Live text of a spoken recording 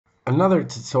Another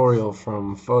tutorial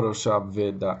from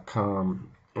photoshopvid.com,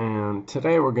 and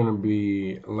today we're going to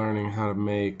be learning how to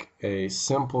make a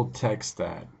simple text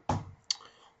ad.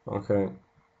 Okay,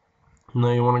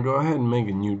 now you want to go ahead and make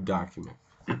a new document.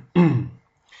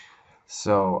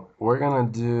 So we're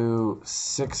going to do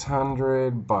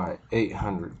 600 by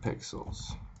 800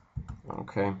 pixels.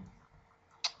 Okay,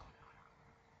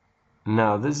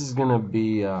 now this is going to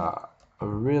be a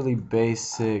really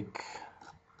basic.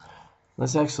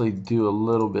 Let's actually do a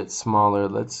little bit smaller.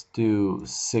 Let's do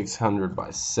 600 by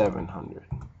 700.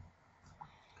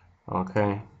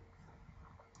 Okay.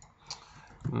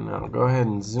 Now go ahead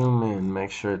and zoom in,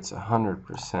 make sure it's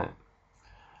 100%.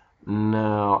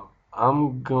 Now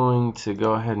I'm going to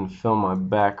go ahead and fill my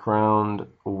background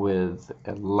with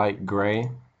a light gray.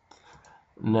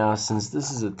 Now since this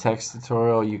is a text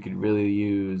tutorial, you could really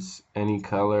use any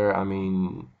color. I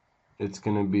mean, it's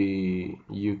going to be,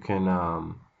 you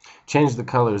can change the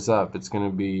colors up. It's going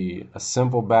to be a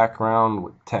simple background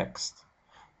with text.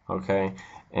 Okay,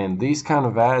 and these kind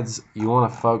of ads, you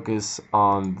want to focus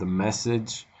on the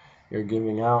message you're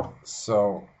giving out.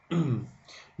 So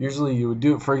usually you would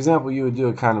do, for example, you would do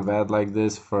a kind of ad like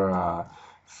this for a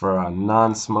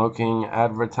non-smoking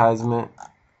advertisement.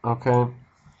 Okay,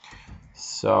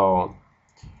 so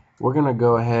we're gonna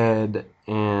go ahead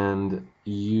and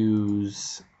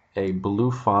use a blue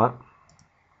font.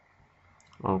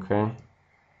 Okay,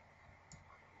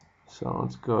 so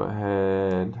let's go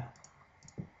ahead.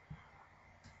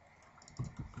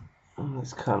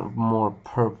 It's kind of more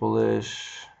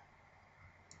purplish.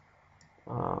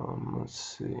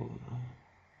 Let's see.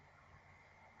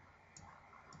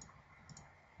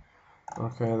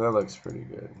 Okay, that looks pretty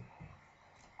good.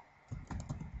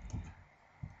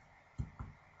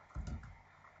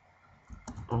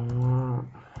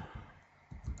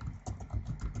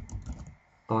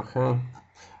 Okay,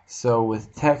 so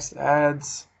with text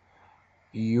ads,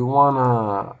 you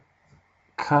wanna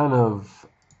kind of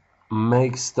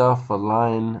make stuff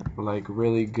align like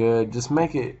really good. Just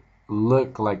make it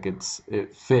look like it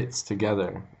fits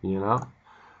together, you know.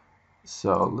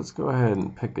 So let's go ahead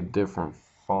and pick a different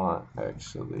font.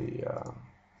 Actually,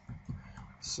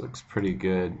 this looks pretty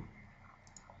good.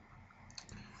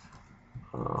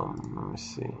 Let me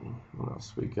see what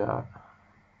else we got.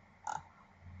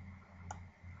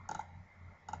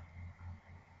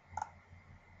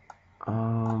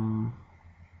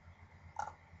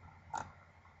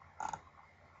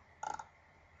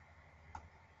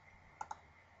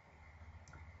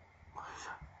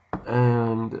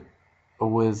 And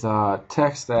with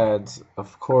text ads,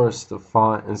 of course, the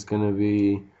font is going to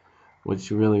be what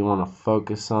you really want to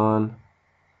focus on.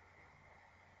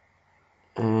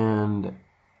 And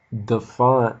the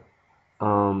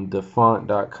font.com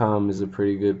is a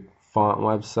pretty good font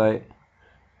website.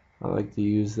 I like to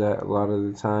use that a lot of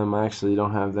the time. I actually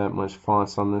don't have that much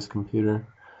fonts on this computer.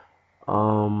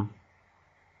 Let's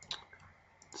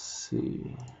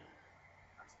see.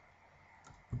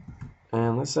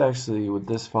 And let's actually, with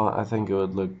this font, I think it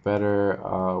would look better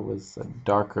with a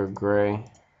darker gray.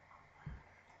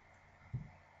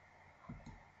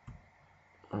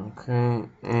 Okay,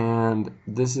 and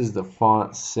this is the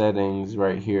font settings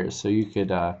right here. So you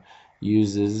could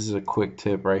use this. This is a quick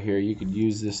tip right here. You could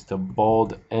use this to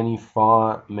bold any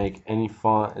font, make any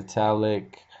font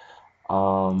italic,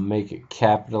 make it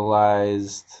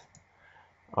capitalized.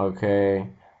 Okay.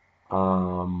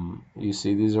 You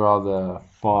see, these are all the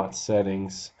font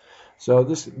settings. So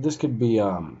this could be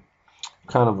kind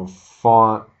of a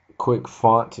quick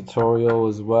font tutorial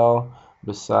as well,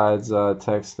 besides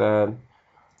text ad.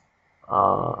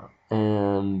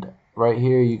 And right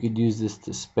here you could use this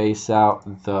to space out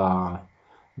the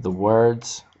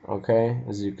words. Okay,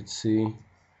 as you can see.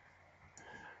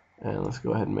 And let's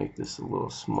go ahead and make this a little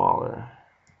smaller.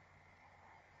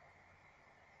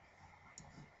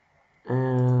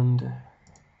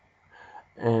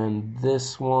 And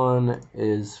this one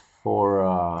is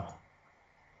for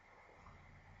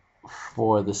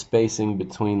the spacing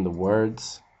between the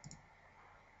words.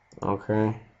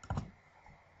 Okay,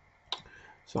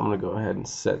 so I'm gonna go ahead and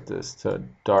set this to a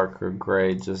darker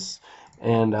gray.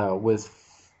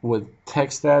 With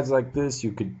text ads like this,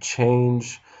 you could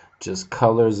change just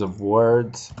colors of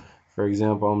words. For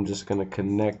example, I'm just gonna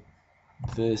connect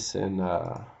this and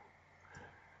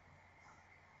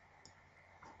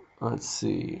let's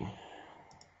see.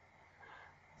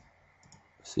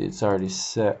 See, it's already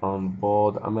set on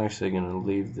bold. I'm actually going to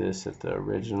leave this at the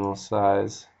original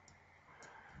size.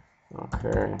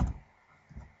 Okay.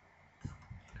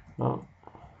 Oh.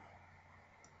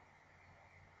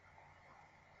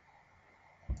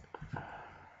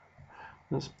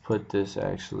 Let's put this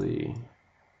actually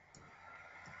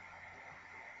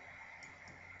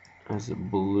as a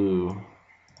blue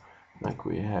like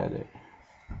we had it.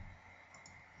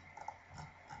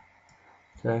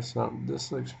 Okay, so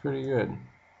this looks pretty good.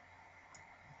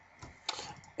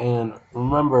 And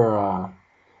remember,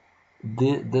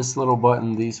 this little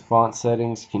button, these font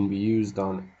settings can be used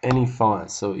on any font.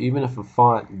 So even if a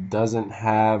font doesn't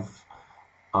have,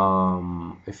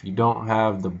 if you don't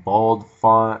have the bold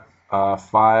font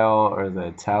file or the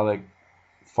italic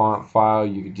font file,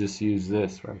 you could just use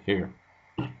this right here.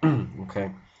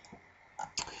 Okay.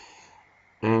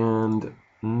 And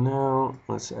now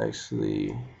let's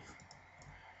actually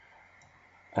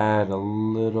add a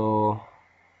little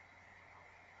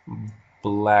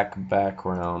black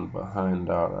background behind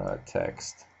our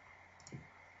text.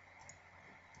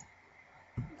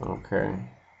 Okay.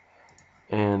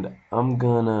 And I'm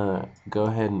gonna go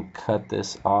ahead and cut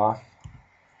this off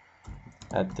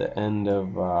at the end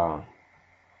of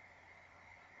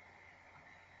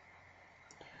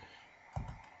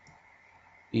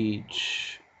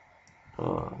each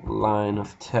line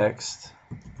of text.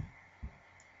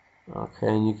 Okay,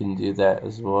 and you can do that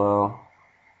as well.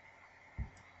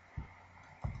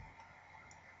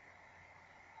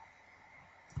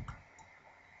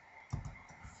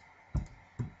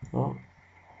 Oh,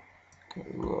 okay,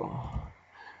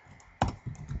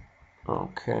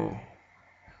 okay.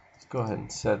 Let's go ahead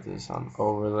and set this on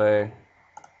overlay.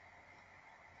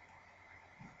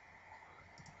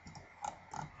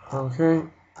 Okay,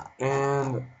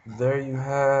 and there you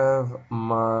have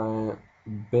my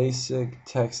basic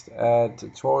text add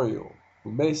tutorial.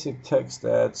 Basic text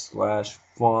add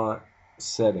 / font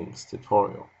settings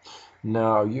tutorial.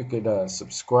 Now you could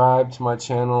subscribe to my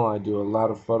channel. I do a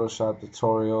lot of Photoshop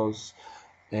tutorials,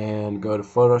 and go to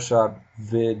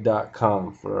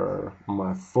photoshopvid.com for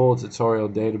my full tutorial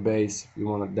database. If you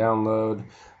want to download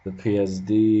the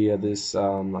PSD of this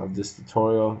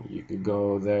tutorial, you could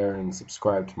go there and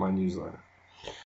subscribe to my newsletter.